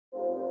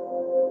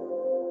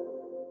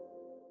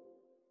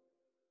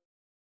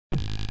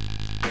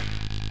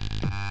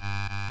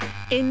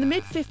In the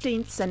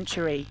mid-15th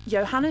century,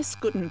 Johannes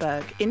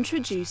Gutenberg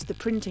introduced the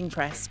printing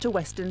press to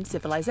Western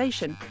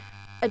civilization,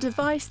 a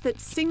device that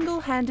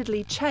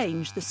single-handedly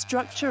changed the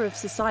structure of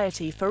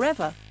society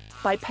forever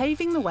by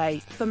paving the way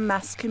for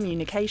mass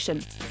communication.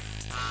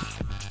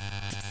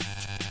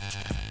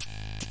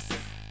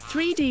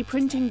 3D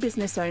printing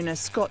business owner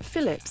Scott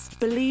Phillips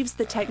believes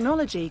the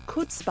technology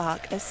could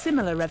spark a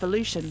similar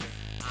revolution.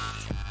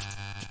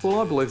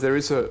 Well, I believe there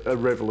is a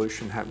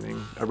revolution happening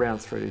around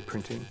 3D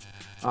printing.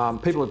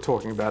 People are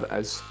talking about it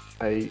as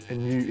a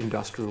new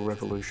industrial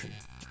revolution,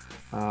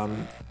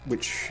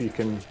 which you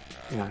can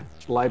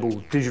label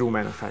digital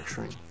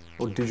manufacturing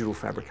or digital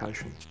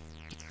fabrication.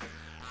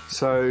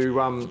 So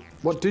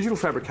what digital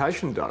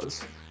fabrication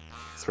does,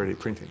 3D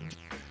printing,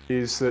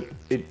 is that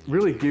it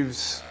really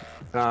gives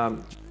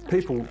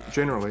people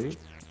generally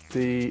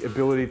the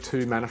ability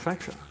to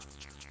manufacture,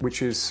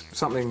 which is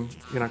something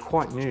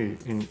quite new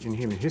in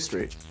human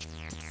history.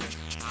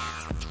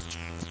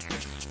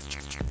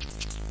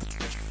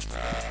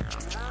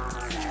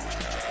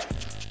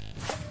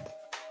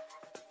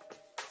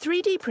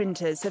 "3D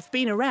printers have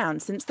been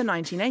around since the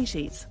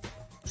 1980s.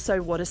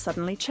 So what has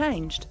suddenly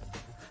changed?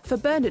 For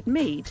Bernard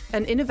Meade,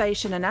 an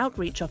innovation and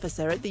outreach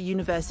officer at the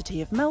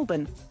University of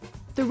Melbourne,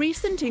 the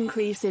recent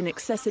increase in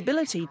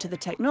accessibility to the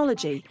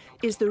technology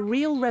is the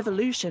real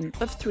revolution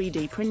of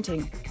 3D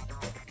printing.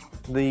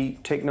 The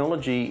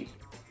technology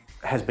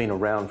has been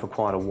around for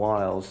quite a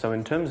while, so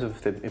in terms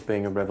of it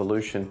being a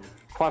revolution,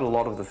 quite a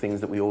lot of the things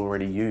that we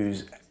already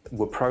use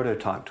were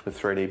prototyped with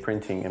 3D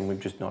printing and we've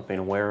just not been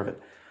aware of it.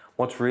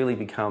 What's really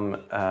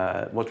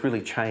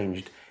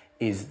changed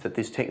is that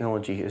this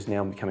technology is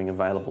now becoming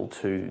available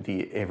to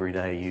the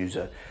everyday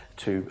user,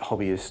 to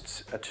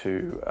hobbyists,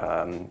 to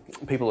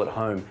people at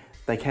home.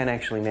 They can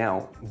actually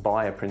now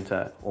buy a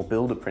printer or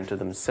build a printer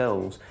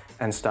themselves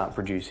and start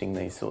producing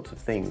these sorts of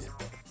things.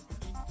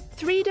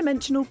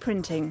 Three-dimensional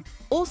printing,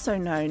 also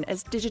known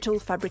as digital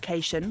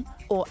fabrication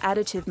or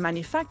additive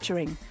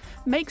manufacturing,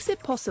 makes it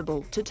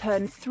possible to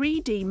turn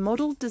 3D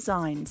modelled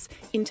designs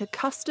into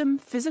custom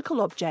physical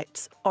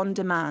objects on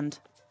demand.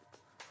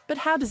 But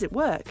how does it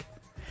work?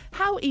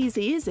 How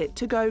easy is it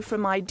to go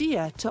from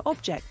idea to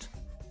object?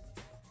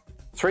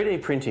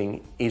 3D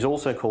printing is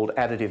also called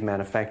additive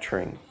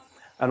manufacturing.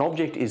 An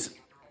object is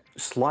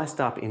sliced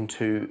up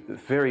into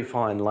very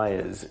fine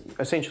layers,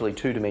 essentially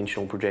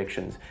two-dimensional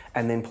projections,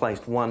 and then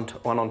placed one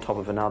on top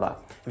of another.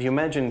 If you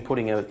imagine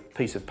putting a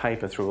piece of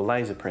paper through a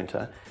laser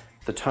printer,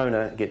 the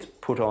toner gets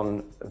put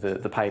on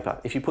the paper.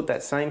 If you put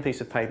that same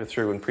piece of paper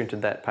through and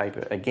printed that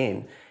paper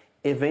again,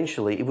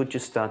 eventually it would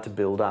just start to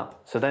build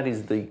up. So that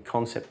is the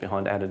concept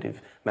behind additive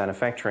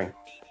manufacturing.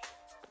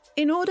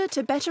 In order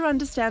to better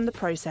understand the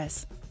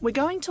process, we're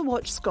going to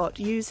watch Scott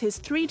use his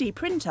 3D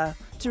printer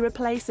to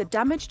replace a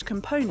damaged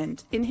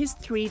component in his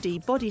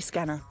 3D body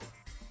scanner.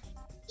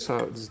 So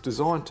it's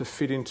designed to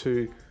fit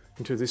into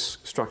this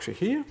structure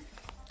here,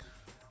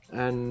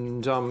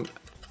 and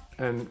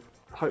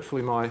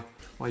hopefully my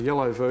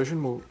yellow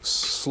version will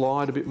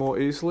slide a bit more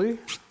easily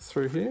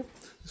through here.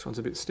 This one's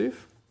a bit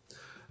stiff,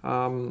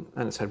 and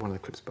it's had one of the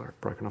clips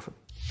broken off it.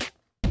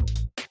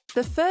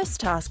 The first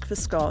task for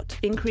Scott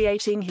in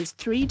creating his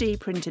 3D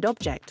printed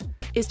object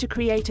is to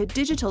create a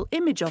digital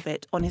image of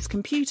it on his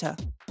computer.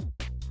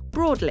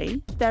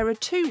 Broadly, there are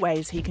two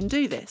ways he can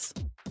do this.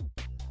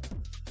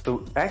 The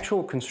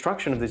actual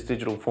construction of this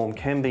digital form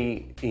can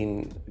be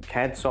in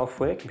CAD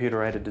software,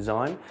 computer-aided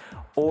design,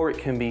 or it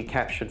can be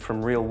captured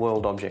from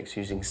real-world objects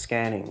using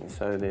scanning.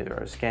 So there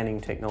are scanning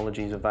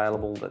technologies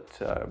available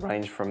that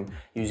range from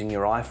using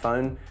your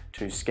iPhone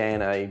to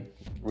scan a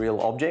real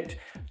object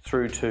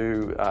through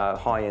to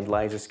high-end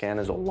laser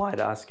scanners or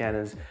LiDAR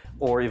scanners,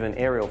 or even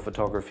aerial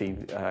photography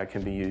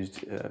can be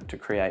used to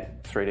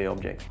create 3D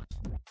objects.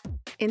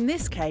 In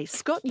this case,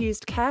 Scott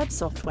used CAD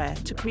software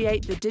to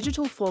create the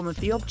digital form of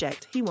the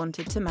object he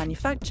wanted to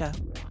manufacture.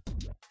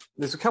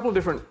 There's a couple of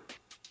different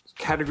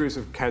categories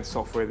of CAD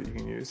software that you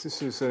can use.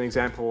 This is an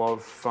example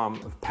of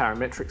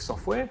parametric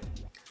software,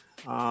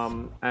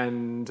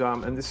 and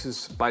this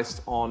is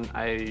based on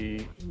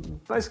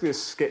basically a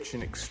sketch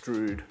and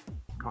extrude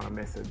kind of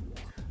method.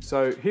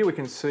 So here we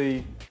can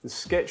see the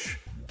sketch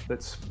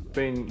that's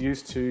been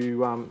used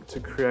to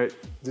create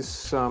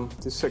this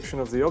section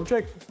of the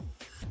object,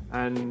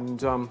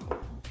 and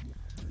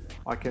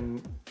I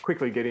can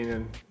quickly get in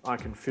and I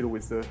can fiddle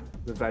with the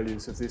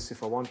values of this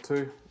if I want to,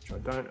 which I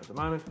don't at the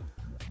moment.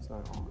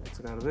 So I'll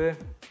exit out of there,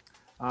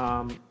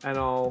 and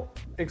I'll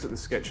exit the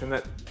sketch, and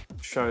that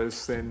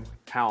shows then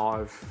how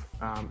I've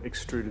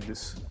extruded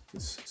this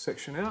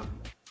section out.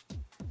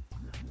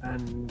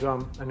 And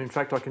in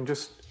fact, I can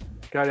just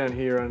go down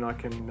here and I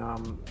can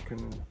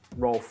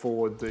roll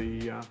forward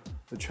the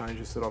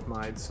changes that I've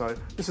made. So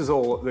this is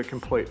all the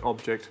complete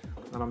object,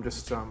 and I'm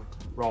just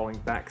rolling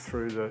back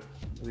through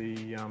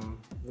the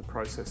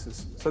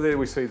processes. So there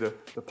we see the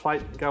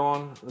plate go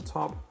on at the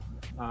top.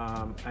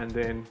 And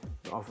then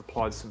I've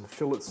applied some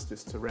fillets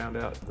just to round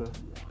out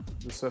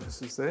the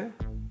surfaces there.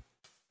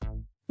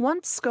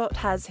 Once Scott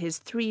has his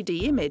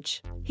 3D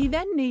image, he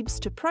then needs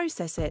to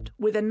process it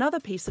with another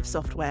piece of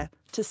software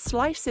to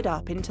slice it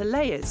up into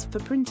layers for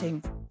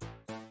printing.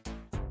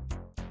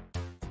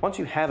 Once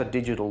you have a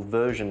digital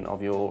version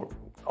of your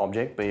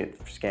object, be it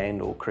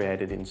scanned or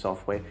created in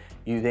software,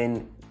 you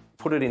then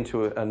put it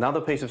into another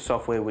piece of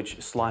software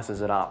which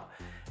slices it up.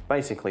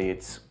 Basically,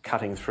 it's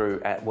cutting through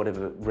at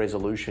whatever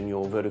resolution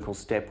your vertical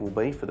step will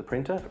be for the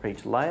printer, for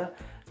each layer,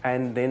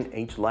 and then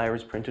each layer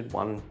is printed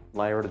one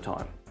layer at a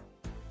time.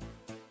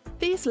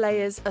 These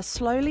layers are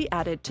slowly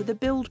added to the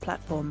build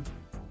platform.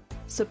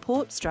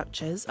 Support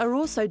structures are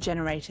also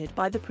generated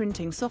by the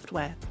printing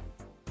software.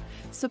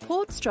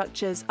 Support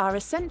structures are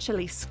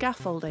essentially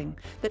scaffolding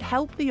that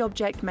help the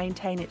object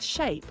maintain its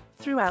shape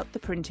throughout the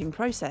printing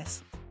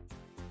process.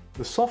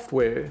 The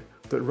software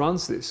that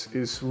runs this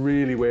is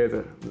really where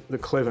the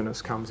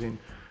cleverness comes in,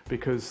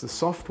 because the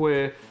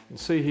software, you can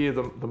see here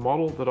the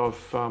model that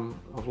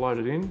I've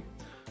loaded in.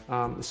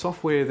 The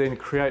software then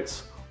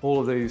creates all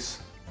of these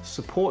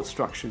support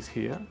structures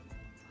here,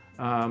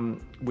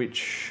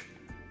 which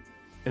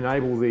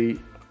enable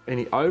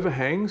any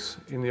overhangs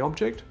in the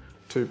object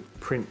to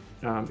print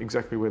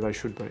exactly where they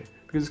should be.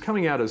 Because it's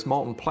coming out as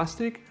molten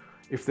plastic.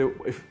 If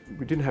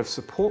we didn't have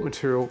support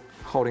material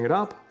holding it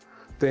up,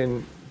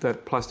 then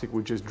that plastic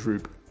would just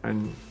droop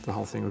and the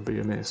whole thing would be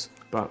a mess.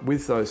 But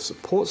with those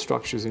support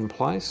structures in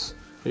place,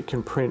 it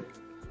can print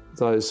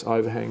those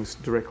overhangs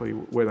directly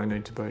where they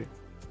need to be.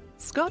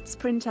 Scott's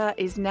printer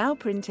is now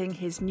printing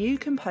his new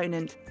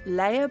component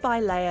layer by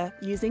layer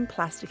using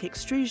plastic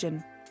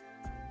extrusion.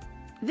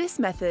 This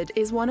method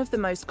is one of the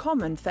most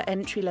common for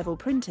entry-level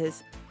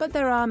printers, but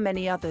there are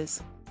many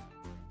others.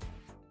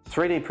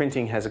 3D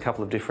printing has a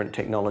couple of different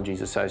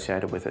technologies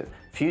associated with it.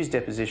 Fused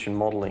deposition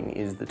modelling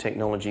is the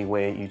technology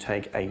where you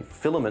take a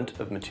filament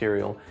of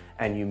material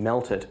and you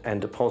melt it and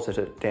deposit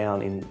it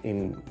down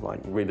in like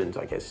ribbons,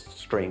 I guess,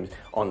 streams,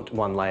 on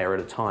one layer at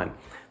a time.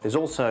 There's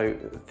also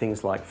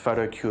things like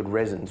photo-cured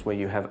resins, where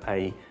you have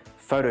a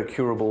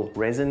photo-curable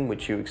resin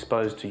which you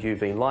expose to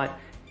UV light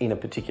in a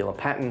particular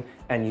pattern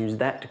and use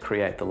that to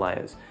create the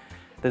layers.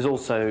 There's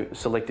also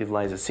selective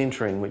laser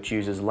sintering, which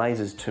uses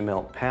lasers to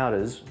melt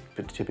powders,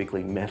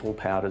 typically metal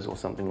powders or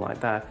something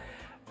like that,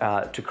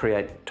 to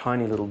create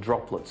tiny little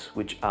droplets,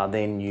 which are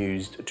then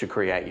used to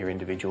create your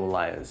individual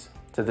layers.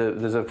 So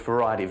there's a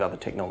variety of other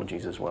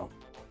technologies as well.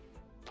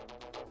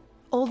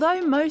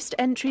 Although most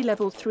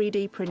entry-level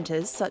 3D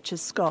printers, such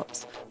as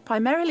Scott's,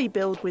 primarily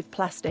build with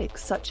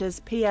plastics such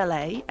as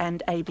PLA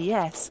and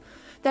ABS,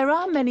 there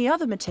are many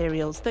other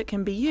materials that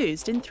can be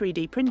used in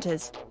 3D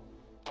printers.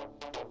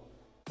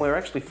 We're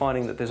actually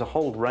finding that there's a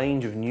whole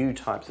range of new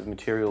types of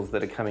materials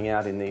that are coming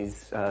out in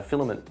these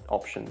filament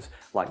options,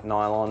 like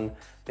nylon.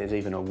 There's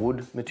even a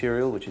wood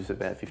material, which is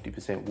about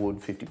 50% wood,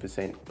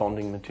 50%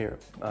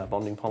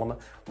 bonding polymer.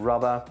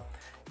 Rubber.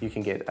 You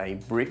can get a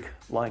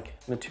brick-like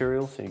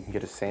material, so you can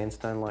get a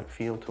sandstone-like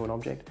feel to an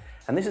object.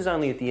 And this is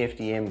only at the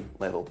FDM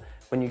level.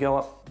 When you go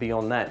up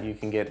beyond that, you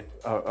can get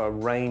a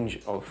range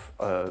of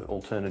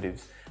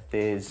alternatives.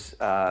 There's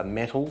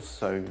metals,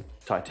 so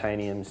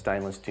titanium,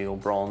 stainless steel,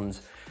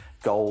 bronze,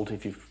 gold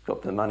if you've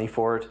got the money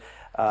for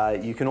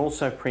it. You can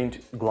also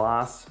print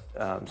glass,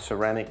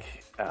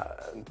 ceramic.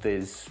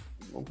 There's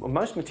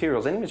most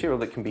materials, any material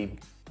that can be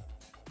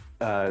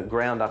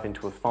ground up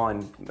into a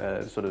fine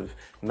sort of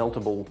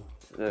meltable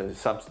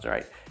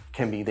substrate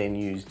can be then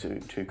used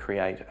to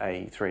create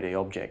a 3D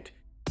object.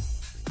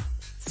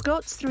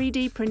 Scott's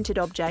 3D printed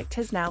object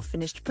has now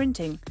finished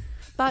printing,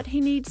 but he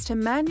needs to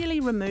manually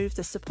remove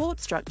the support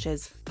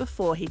structures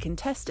before he can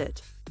test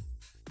it.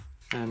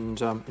 And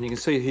you can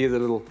see here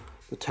the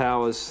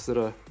towers that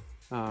are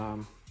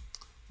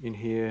in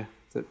here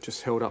that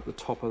just held up the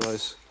top of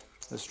those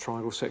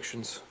triangle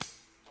sections,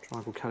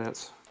 triangle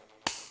cutouts.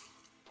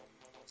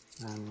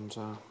 And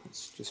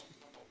it's just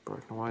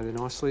broken away there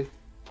nicely.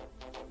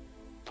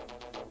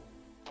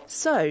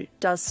 So,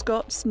 does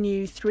Scott's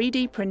new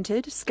 3D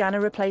printed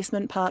scanner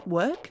replacement part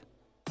work?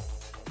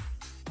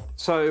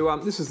 So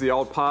this is the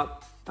old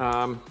part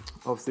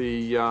of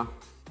the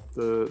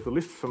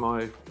lift for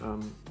my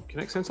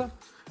Kinect sensor,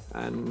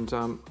 and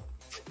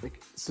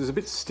this is a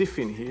bit stiff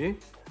in here.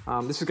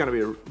 This is going to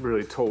be a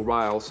really tall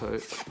rail, so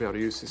I'll be able to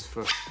use this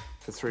for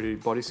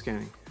 3D body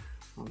scanning.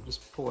 I'll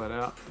just pull that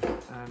out,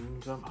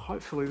 and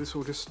hopefully this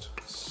will just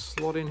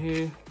slot in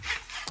here.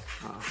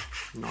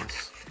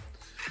 Nice.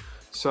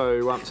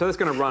 So that's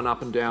going to run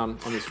up and down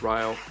on this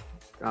rail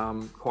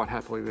quite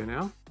happily there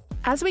now.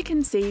 As we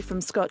can see from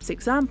Scott's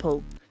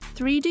example,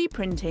 3D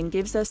printing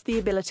gives us the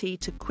ability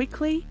to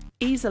quickly,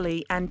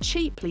 easily and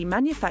cheaply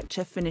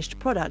manufacture finished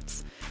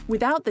products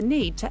without the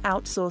need to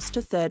outsource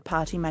to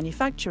third-party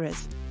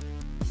manufacturers.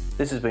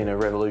 This has been a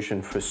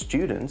revolution for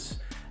students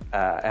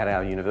at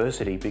our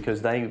university, because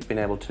they've been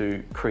able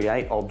to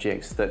create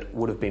objects that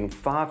would have been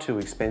far too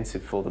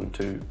expensive for them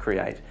to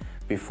create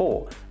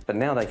before, but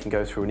now they can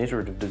go through an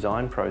iterative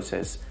design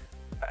process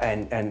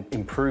and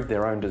improve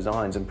their own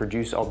designs and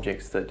produce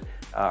objects that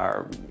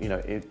are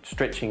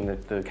stretching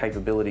the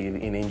capability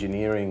in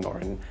engineering or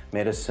in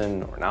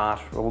medicine or in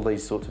art, all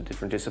these sorts of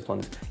different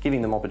disciplines,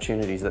 giving them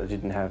opportunities that they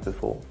didn't have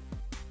before.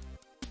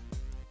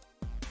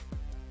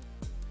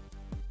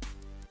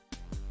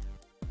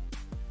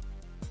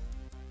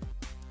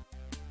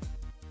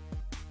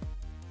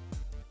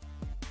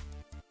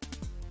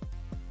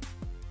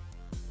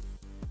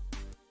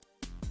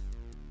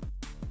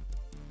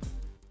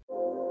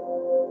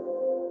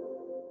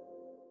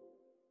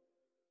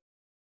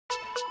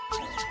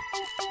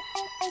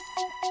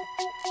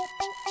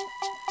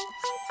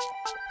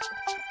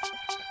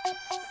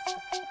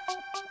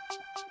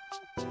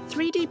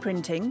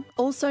 Printing,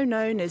 also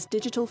known as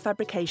digital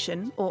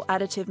fabrication or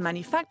additive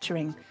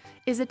manufacturing,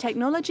 is a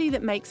technology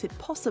that makes it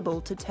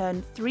possible to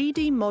turn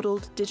 3D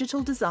modelled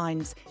digital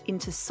designs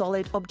into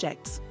solid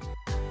objects.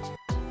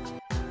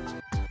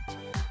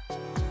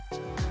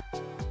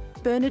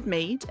 Bernard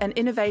Meade, an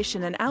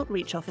Innovation and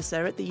Outreach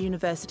Officer at the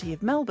University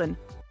of Melbourne,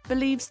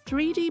 believes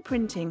 3D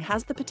printing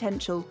has the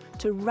potential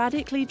to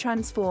radically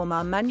transform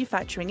our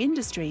manufacturing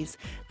industries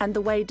and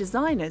the way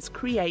designers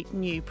create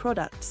new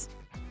products.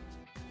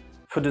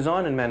 For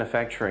design and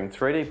manufacturing,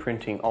 3D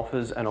printing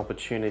offers an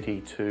opportunity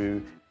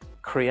to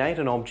create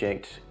an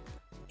object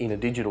in a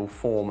digital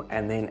form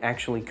and then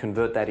actually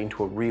convert that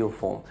into a real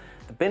form.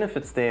 The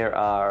benefits there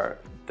are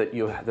that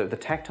the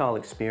tactile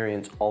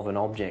experience of an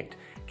object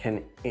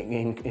can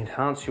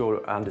enhance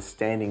your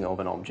understanding of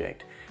an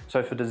object.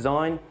 So for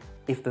design,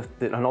 if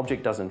an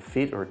object doesn't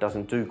fit or it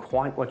doesn't do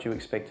quite what you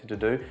expect it to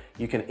do,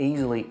 you can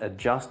easily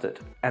adjust it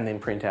and then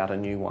print out a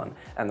new one.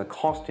 And the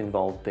cost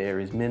involved there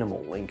is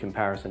minimal in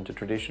comparison to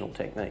traditional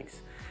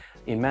techniques.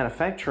 In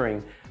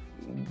manufacturing,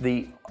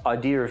 the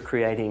idea of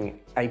creating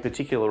a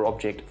particular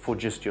object for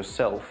just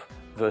yourself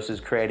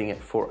versus creating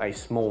it for a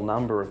small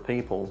number of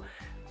people,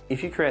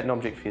 if you create an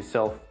object for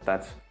yourself,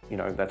 that's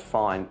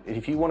fine.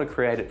 If you want to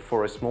create it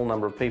for a small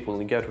number of people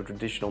and you go to a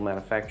traditional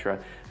manufacturer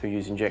who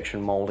use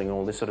injection molding and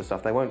all this sort of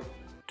stuff, they won't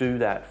do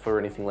that for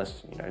anything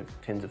less,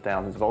 tens of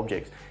thousands of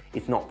objects.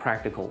 It's not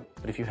practical.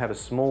 But if you have a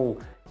small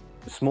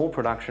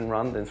production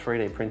run, then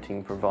 3D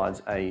printing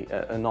provides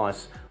a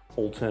nice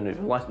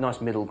alternative,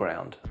 nice middle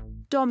ground.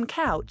 Dom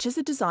Couch is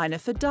a designer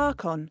for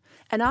Darkon,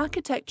 an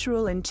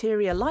architectural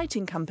interior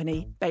lighting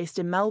company based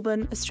in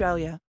Melbourne,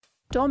 Australia.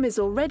 Dom is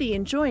already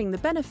enjoying the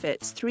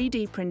benefits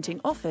 3D printing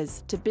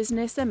offers to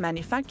business and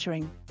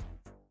manufacturing.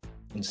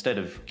 Instead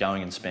of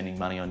going and spending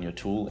money on your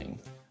tooling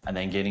and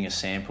then getting a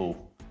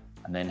sample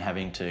and then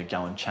having to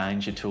go and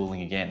change your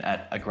tooling again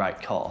at a great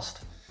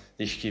cost,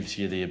 this gives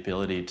you the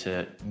ability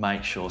to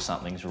make sure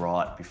something's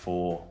right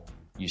before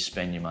you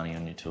spend your money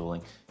on your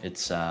tooling.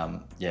 It's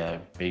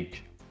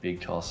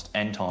big cost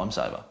and time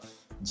saver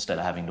instead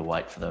of having to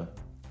wait for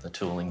the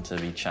tooling to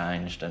be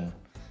changed, and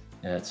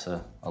it's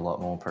a lot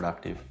more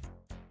productive.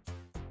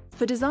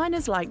 For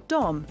designers like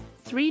Dom,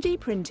 3D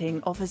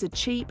printing offers a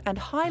cheap and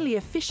highly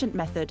efficient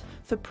method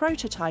for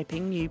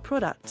prototyping new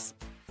products.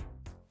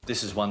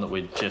 This is one that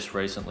we just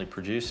recently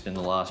produced in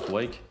the last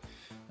week.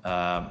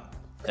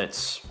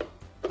 It's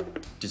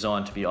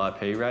designed to be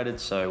IP rated,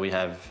 so we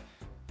have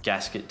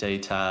gasket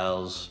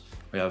details,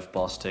 we have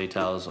boss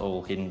details,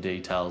 all hidden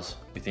details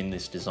within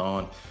this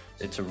design.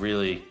 It's a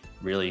really,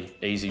 really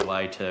easy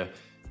way to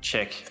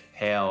check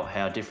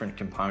how different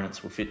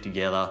components will fit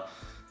together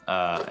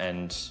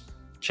and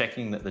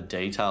checking that the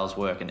details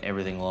work and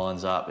everything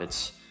lines up.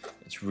 It's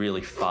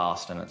really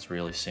fast and it's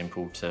really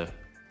simple to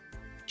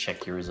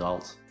check your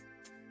results.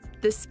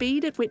 The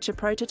speed at which a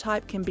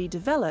prototype can be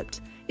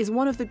developed is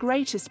one of the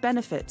greatest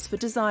benefits for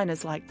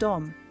designers like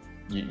Dom.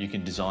 You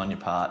can design your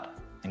part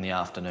in the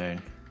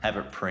afternoon, have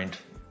it print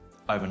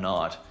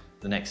overnight.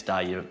 The next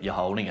day you're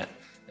holding it.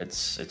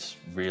 It's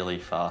really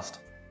fast.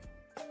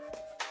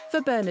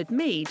 For Bernard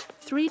Meade,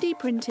 3D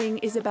printing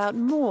is about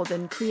more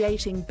than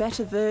creating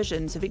better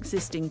versions of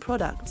existing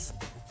products.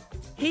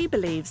 He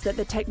believes that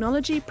the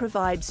technology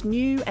provides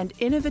new and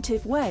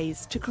innovative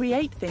ways to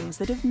create things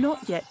that have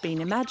not yet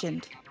been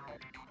imagined.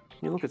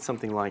 You look at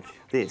something like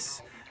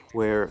this,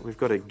 where we've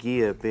got a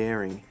gear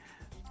bearing,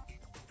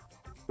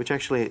 which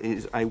actually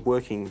is a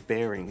working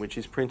bearing, which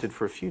is printed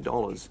for a few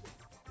dollars,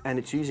 and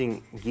it's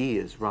using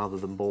gears rather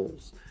than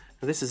balls.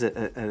 Now, this is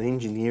an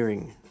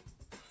engineering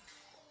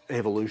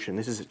evolution.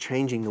 This is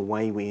changing the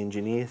way we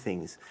engineer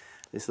things.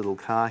 This little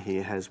car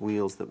here has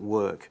wheels that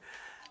work,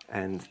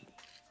 and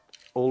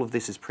all of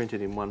this is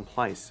printed in one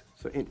place.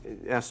 So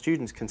our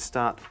students can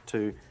start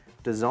to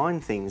design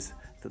things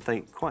that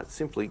they quite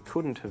simply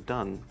couldn't have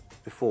done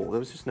before. There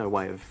was just no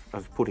way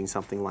of putting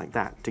something like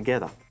that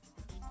together.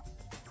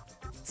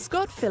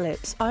 Scott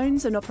Phillips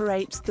owns and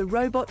operates The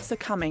Robots Are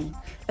Coming,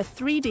 a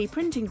 3D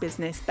printing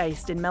business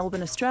based in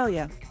Melbourne,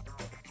 Australia.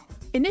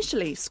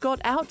 Initially, Scott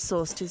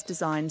outsourced his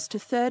designs to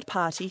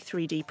third-party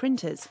 3D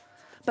printers,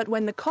 but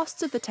when the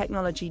costs of the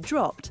technology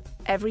dropped,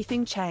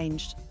 everything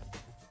changed.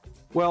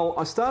 Well,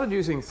 I started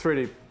using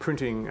 3D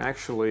printing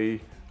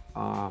actually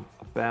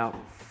about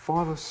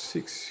 5 or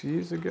 6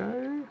 years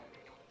ago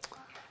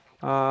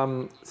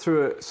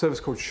through a service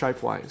called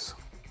Shapeways.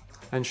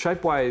 And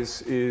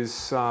Shapeways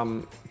is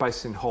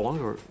based in Holland,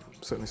 or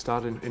certainly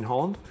started in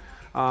Holland,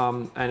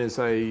 and is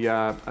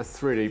a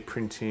 3D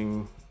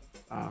printing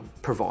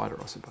provider,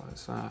 I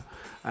suppose.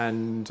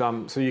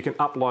 So you can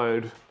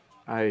upload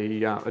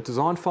a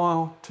design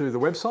file to the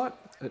website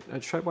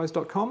at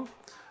shapeways.com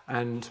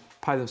and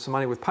pay them some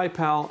money with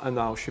PayPal, and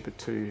they'll ship it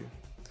to you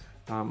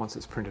once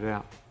it's printed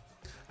out.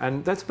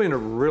 And that's been a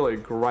really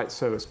great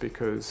service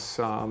because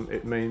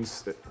it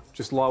means it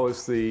just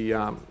lowers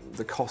the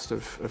cost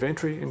of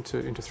entry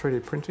into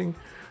 3D printing,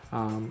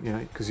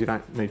 because you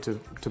don't need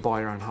to buy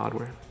your own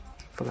hardware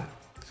for that.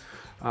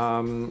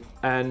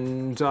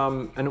 And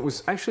it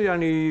was actually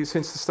only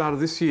since the start of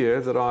this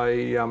year that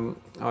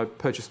I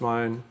purchased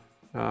my own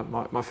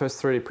my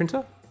first 3D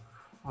printer.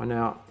 I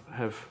now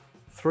have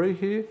 3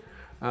 here,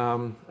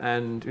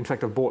 and in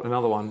fact I've bought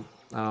another one,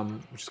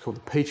 which is called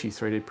the Peachy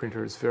 3D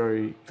printer. It's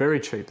very, very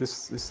cheap.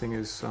 This thing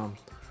is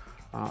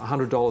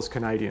 $100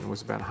 Canadian,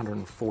 was about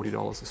 $140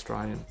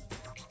 Australian.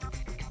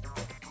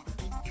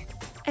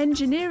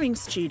 Engineering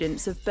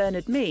students of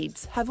Bernard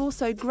Meade's have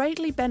also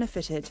greatly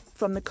benefited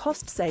from the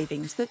cost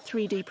savings that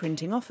 3D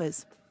printing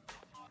offers.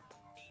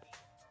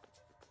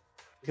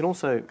 You can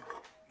also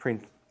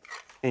print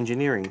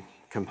engineering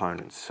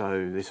components.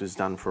 So this was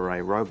done for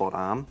a robot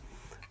arm,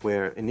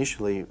 where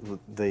initially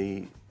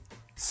the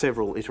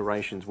several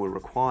iterations were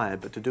required,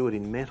 but to do it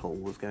in metal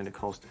was going to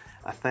cost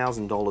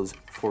 $1,000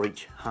 for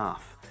each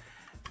half.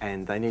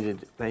 And they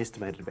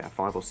estimated about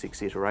 5 or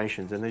 6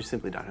 iterations, and they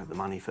simply don't have the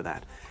money for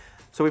that.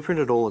 So we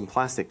printed it all in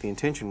plastic. The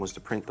intention was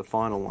to print the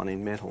final one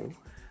in metal,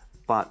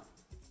 but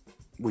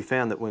we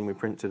found that when we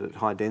printed at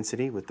high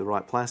density with the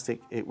right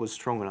plastic, it was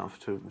strong enough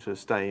to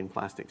stay in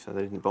plastic, so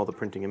they didn't bother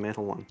printing a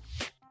metal one.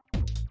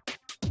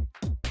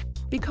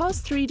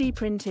 Because 3D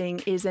printing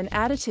is an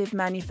additive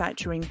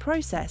manufacturing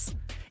process,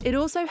 it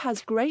also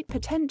has great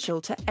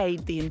potential to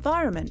aid the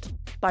environment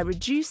by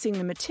reducing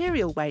the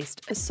material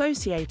waste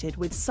associated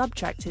with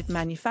subtractive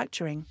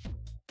manufacturing.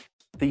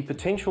 The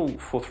potential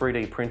for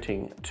 3D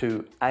printing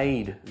to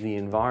aid the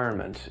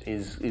environment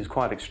is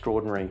quite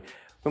extraordinary.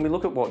 When we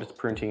look at what it's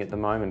printing at the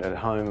moment at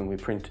home, and we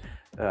print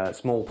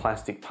small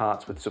plastic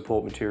parts with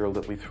support material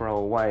that we throw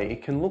away,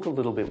 it can look a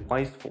little bit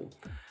wasteful.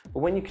 But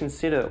when you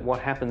consider what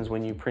happens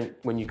when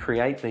you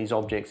create these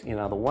objects in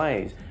other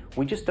ways,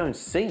 we just don't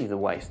see the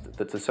waste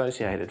that's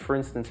associated. For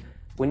instance,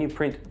 when you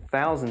print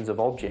thousands of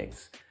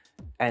objects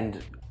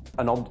and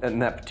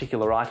that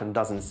particular item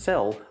doesn't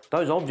sell,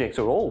 those objects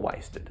are all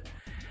wasted.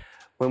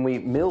 When we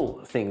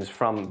mill things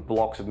from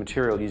blocks of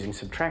material using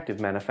subtractive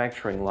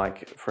manufacturing,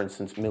 like for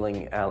instance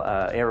milling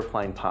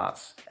aeroplane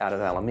parts out of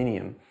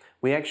aluminium,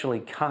 we actually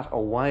cut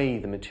away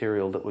the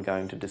material that we're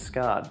going to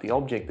discard. The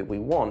object that we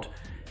want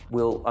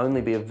will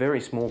only be a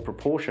very small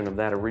proportion of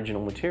that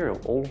original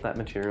material. All of that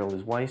material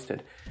is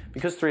wasted.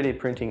 Because 3D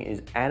printing is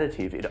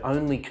additive, it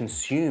only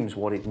consumes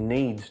what it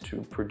needs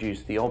to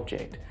produce the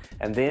object,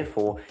 and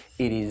therefore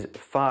it is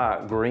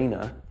far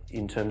greener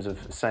in terms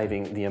of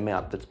saving the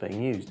amount that's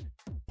being used.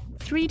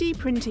 3D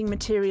printing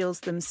materials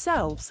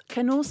themselves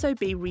can also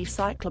be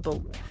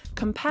recyclable,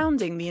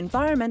 compounding the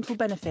environmental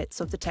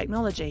benefits of the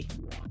technology.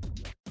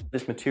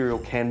 This material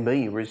can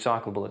be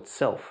recyclable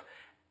itself.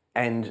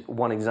 And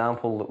one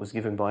example that was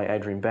given by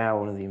Adrian Bauer,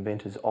 one of the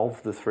inventors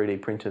of the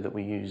 3D printer that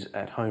we use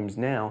at homes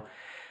now,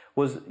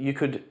 was you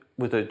could,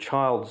 with a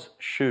child's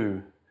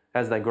shoe,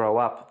 as they grow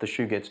up, the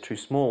shoe gets too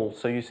small,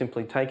 so you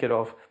simply take it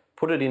off,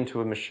 put it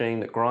into a machine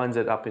that grinds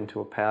it up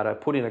into a powder,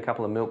 put in a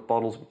couple of milk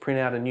bottles, print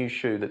out a new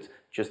shoe that's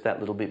just that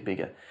little bit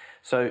bigger.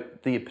 So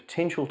the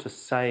potential to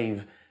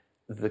save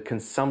the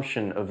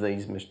consumption of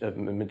these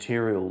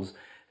materials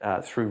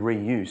through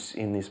reuse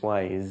in this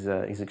way is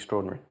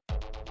extraordinary.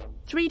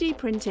 3D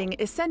printing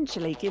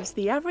essentially gives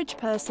the average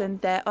person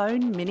their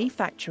own mini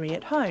factory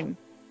at home.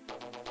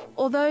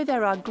 Although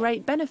there are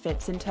great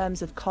benefits in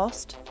terms of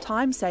cost,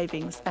 time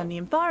savings and the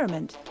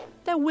environment,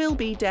 there will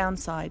be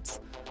downsides.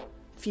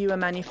 Fewer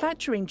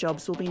manufacturing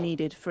jobs will be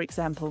needed, for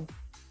example.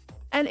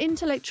 And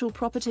intellectual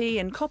property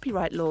and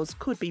copyright laws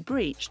could be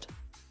breached.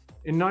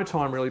 In no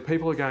time, really,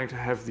 people are going to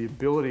have the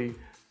ability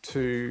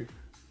to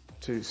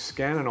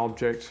scan an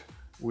object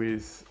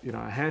with a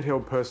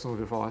handheld personal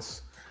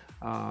device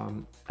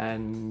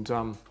and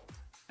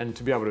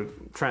to be able to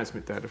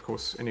transmit that, of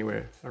course,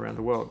 anywhere around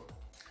the world,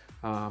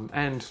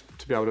 and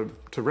to be able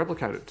to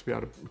replicate it, to be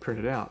able to print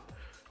it out.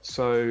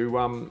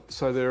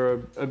 So there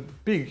are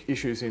big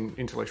issues in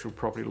intellectual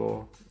property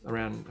law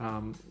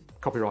around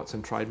copyrights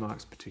and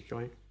trademarks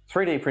particularly.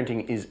 3D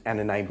printing is an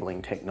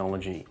enabling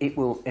technology. It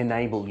will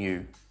enable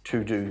you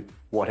to do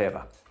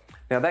whatever.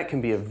 Now that can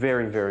be a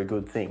very, very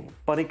good thing,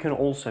 but it can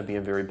also be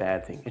a very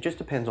bad thing. It just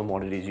depends on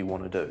what it is you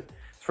want to do.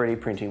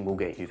 3D printing will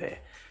get you there.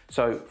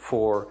 So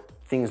for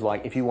things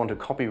like if you want to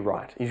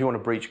copyright, if you want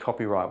to breach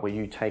copyright where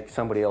you take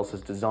somebody else's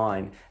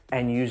design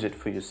and use it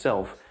for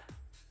yourself,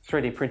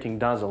 3D printing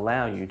does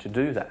allow you to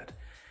do that.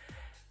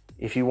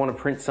 If you want to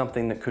print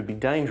something that could be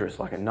dangerous,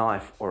 like a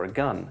knife or a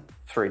gun,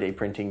 3D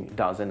printing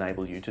does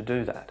enable you to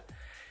do that.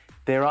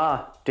 There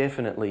are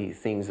definitely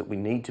things that we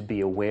need to be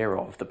aware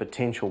of, the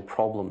potential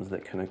problems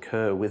that can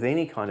occur with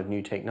any kind of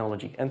new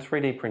technology, and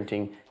 3D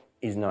printing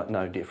is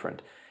no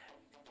different.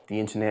 The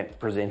internet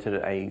presented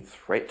a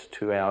threat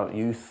to our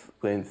youth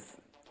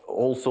with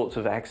all sorts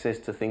of access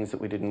to things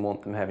that we didn't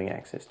want them having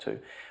access to.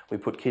 We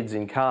put kids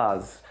in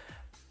cars,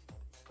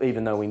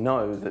 even though we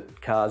know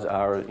that cars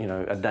are,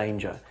 a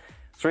danger.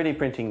 3D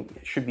printing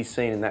should be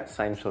seen in that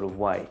same sort of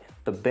way.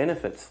 The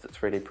benefits that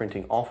 3D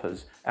printing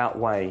offers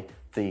outweigh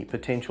the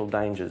potential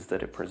dangers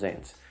that it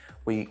presents.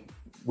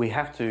 We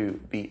have to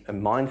be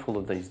mindful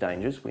of these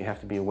dangers, we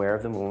have to be aware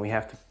of them, and we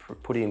have to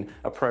put in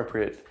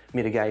appropriate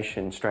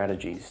mitigation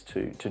strategies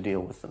to deal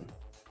with them.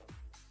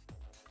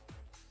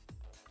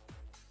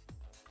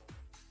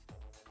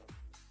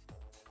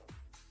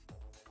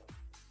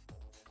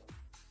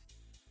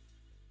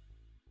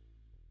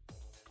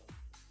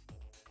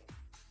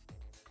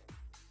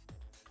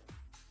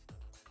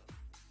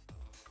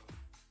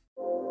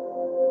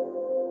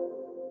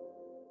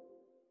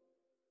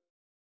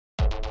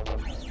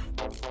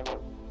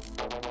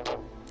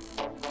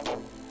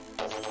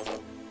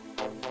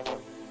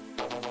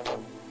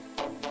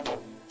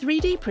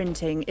 "3D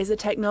printing is a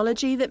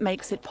technology that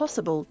makes it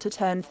possible to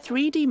turn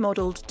 3D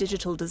modelled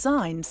digital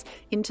designs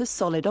into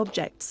solid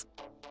objects.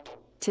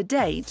 To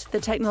date, the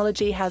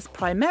technology has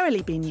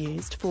primarily been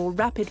used for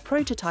rapid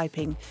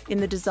prototyping in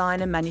the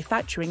design and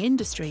manufacturing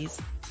industries.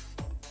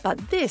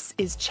 But this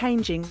is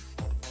changing.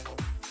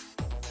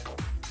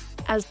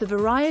 As the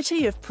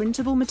variety of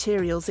printable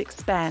materials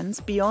expands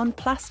beyond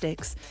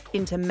plastics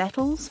into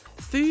metals,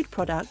 food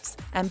products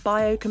and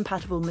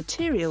biocompatible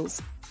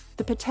materials,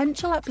 the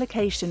potential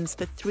applications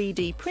for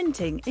 3D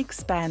printing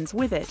expands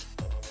with it.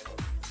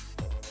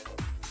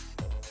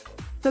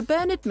 For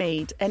Bernard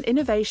Meade, an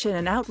Innovation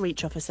and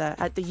Outreach Officer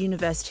at the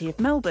University of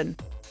Melbourne,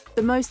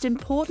 the most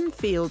important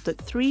field that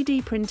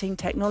 3D printing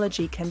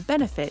technology can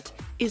benefit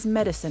is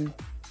medicine.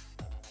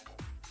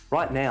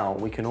 Right now,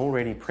 we can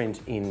already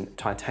print in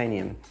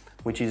titanium,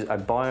 which is a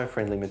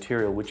bio-friendly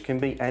material which can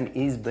be and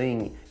is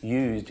being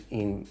used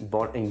in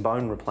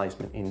bone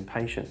replacement in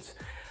patients.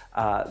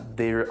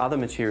 There are other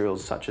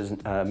materials such as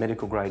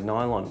medical grade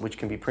nylon which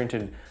can be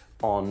printed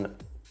on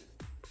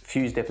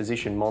fused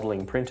deposition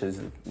modelling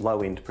printers,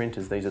 low-end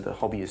printers. These are the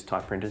hobbyist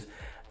type printers,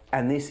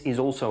 and this is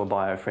also a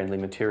bio-friendly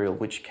material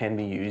which can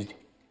be used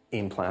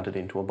implanted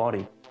into a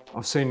body.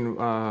 I've seen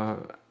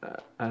an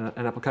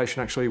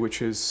application actually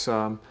which is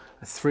a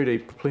 3D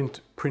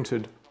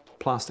printed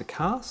plaster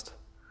cast.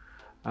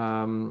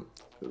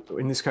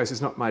 In this case,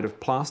 it's not made of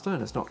plaster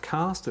and it's not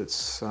cast.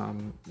 It's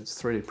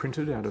 3D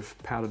printed out of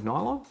powdered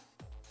nylon,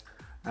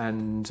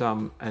 and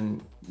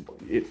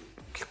it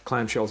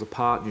clamshells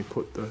apart, and you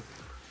put the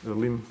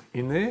limb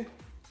in there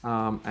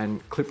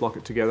and clip lock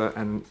it together,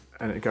 and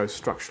it goes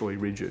structurally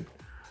rigid.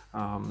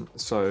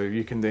 So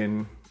you can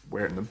then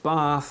wear it in the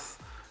bath.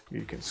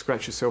 You can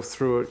scratch yourself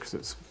through it because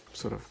it's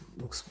sort of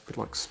looks a bit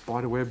like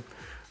spider web.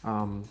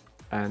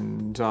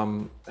 And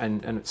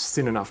it's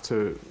thin enough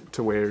to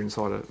wear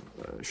inside a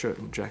shirt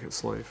and jacket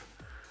sleeve.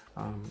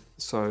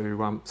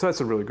 So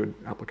that's a really good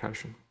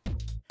application.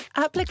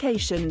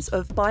 Applications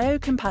of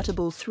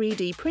biocompatible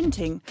 3D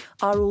printing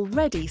are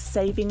already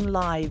saving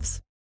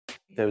lives.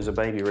 There was a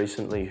baby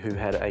recently who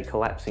had a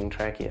collapsing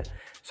trachea.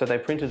 So they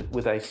printed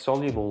with a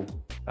soluble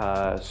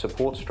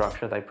support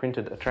structure, they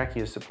printed a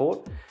trachea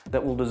support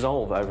that will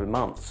dissolve over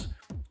months.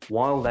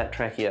 While that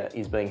trachea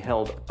is being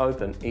held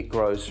open, it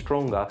grows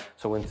stronger,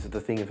 so when the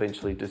thing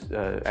eventually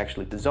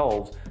actually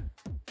dissolves,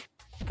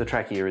 the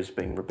trachea is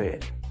being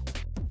repaired.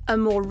 A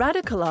more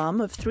radical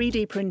arm of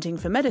 3D printing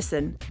for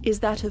medicine is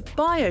that of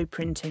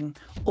bioprinting,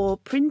 or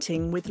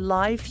printing with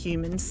live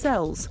human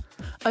cells,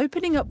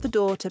 opening up the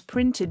door to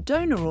printed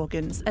donor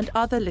organs and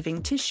other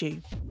living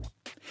tissue.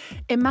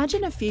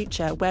 Imagine a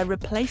future where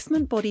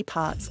replacement body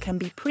parts can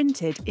be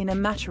printed in a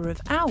matter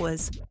of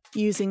hours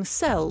using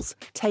cells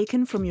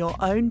taken from your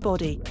own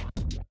body.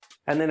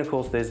 And then of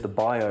course there's the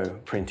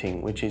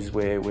bioprinting, which is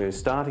where we're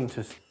starting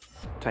to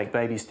take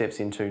baby steps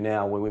into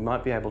now, where we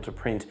might be able to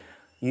print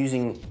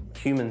using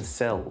human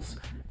cells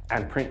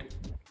and print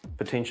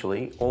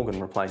potentially organ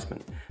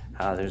replacement.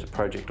 There's a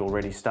project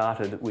already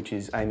started which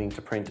is aiming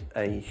to print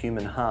a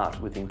human heart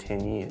within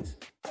 10 years.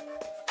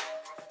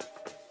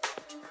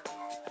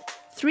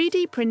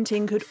 3D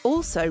printing could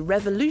also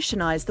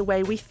revolutionise the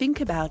way we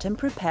think about and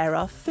prepare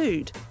our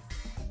food.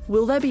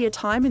 Will there be a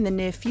time in the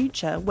near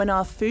future when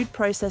our food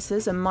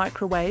processors and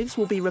microwaves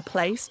will be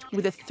replaced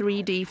with a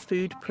 3D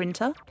food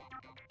printer?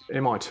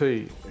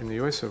 MIT in the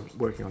US are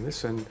working on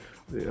this, and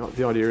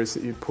the idea is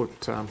that you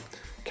put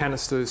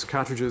canisters,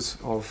 cartridges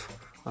of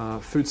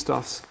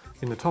foodstuffs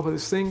in the top of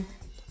this thing.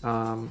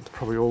 It's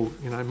probably all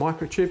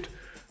microchipped,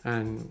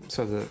 and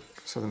so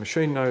the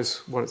machine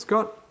knows what it's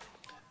got,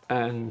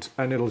 and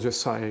it'll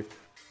just say,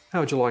 how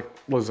would you like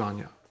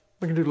lasagna?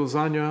 We can do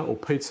lasagna or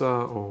pizza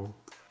or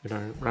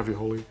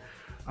ravioli,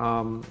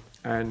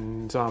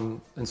 and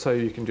so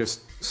you can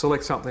just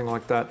select something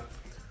like that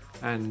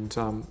and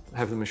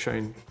have the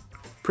machine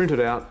print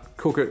it out,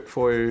 cook it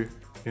for you.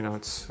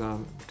 It's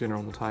dinner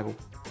on the table.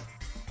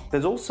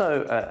 There's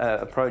also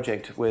a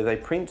project where they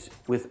print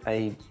with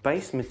a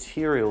base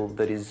material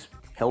that is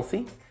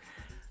healthy.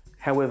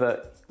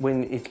 However,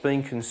 when it's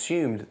being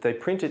consumed, they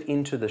print it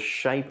into the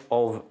shape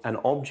of an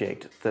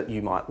object that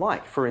you might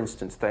like. For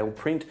instance, they'll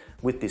print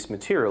with this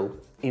material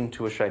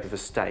into a shape of a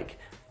steak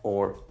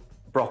or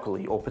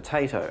broccoli or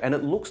potato, and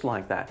it looks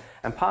like that.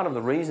 And part of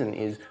the reason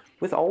is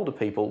with older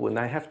people, when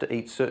they have to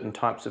eat certain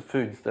types of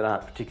foods that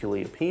aren't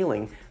particularly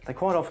appealing, they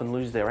quite often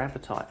lose their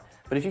appetite.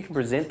 But if you can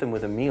present them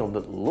with a meal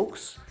that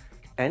looks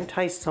and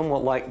tastes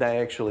somewhat like they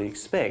actually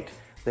expect,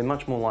 they're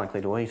much more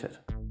likely to eat it.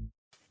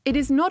 It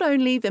is not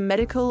only the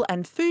medical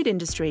and food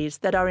industries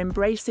that are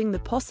embracing the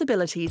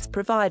possibilities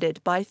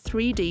provided by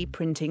 3D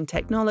printing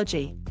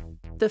technology.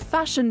 The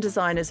fashion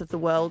designers of the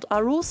world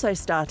are also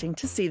starting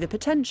to see the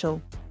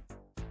potential.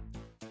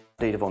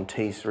 Dita Von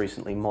Teese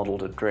recently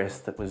modelled a dress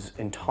that was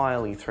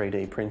entirely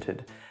 3D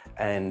printed,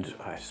 and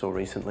I saw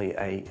recently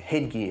a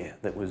headgear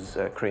that was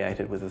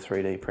created with a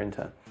 3D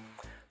printer.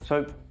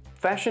 So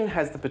fashion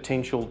has the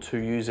potential to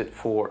use it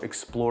for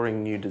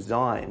exploring new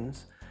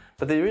designs,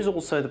 but there is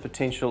also the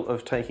potential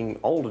of taking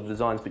older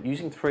designs but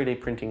using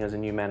 3D printing as a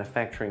new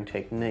manufacturing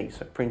technique,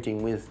 so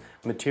printing with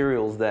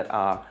materials that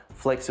are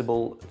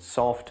flexible,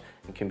 soft,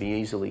 and can be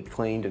easily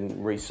cleaned and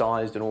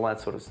resized and all that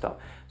sort of stuff.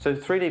 So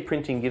 3D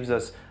printing gives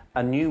us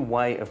a new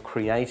way of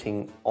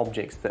creating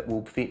objects that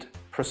will fit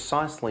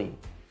precisely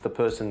the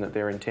person that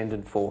they're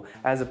intended for,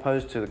 as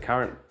opposed to the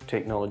current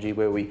technology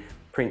where we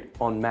print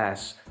en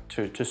masse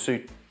to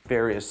suit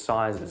various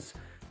sizes.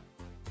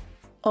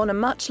 On a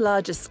much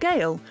larger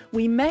scale,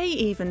 we may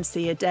even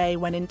see a day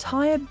when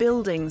entire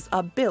buildings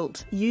are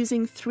built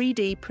using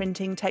 3D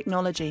printing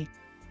technology.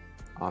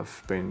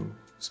 I've been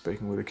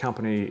speaking with a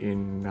company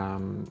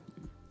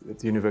at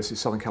the University of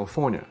Southern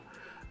California,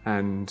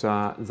 and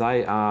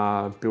they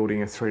are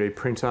building a 3D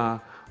printer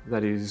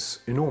that is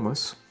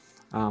enormous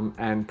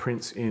and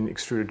prints in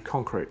extruded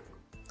concrete.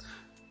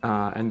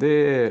 And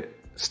their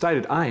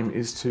stated aim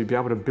is to be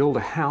able to build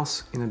a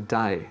house in a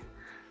day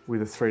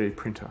with a 3D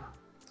printer.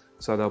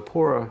 So they'll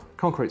pour a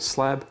concrete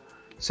slab,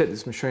 set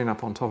this machine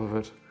up on top of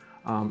it,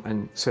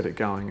 and set it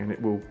going, and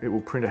it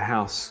will print a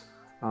house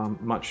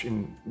much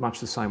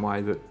the same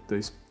way that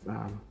these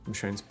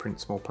machines print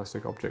small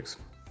plastic objects.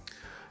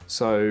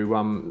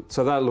 So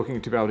they're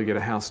looking to be able to get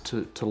a house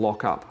to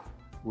lock up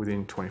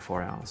within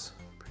 24 hours,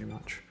 pretty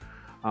much,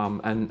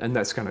 and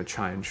that's going to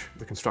change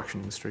the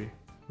construction industry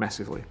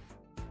massively.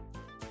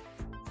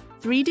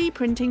 3D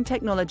printing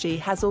technology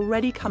has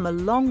already come a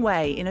long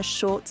way in a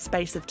short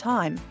space of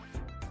time.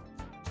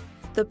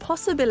 The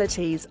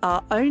possibilities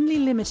are only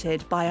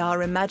limited by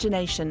our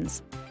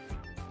imaginations.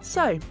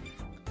 So,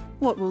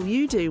 what will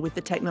you do with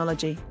the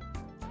technology?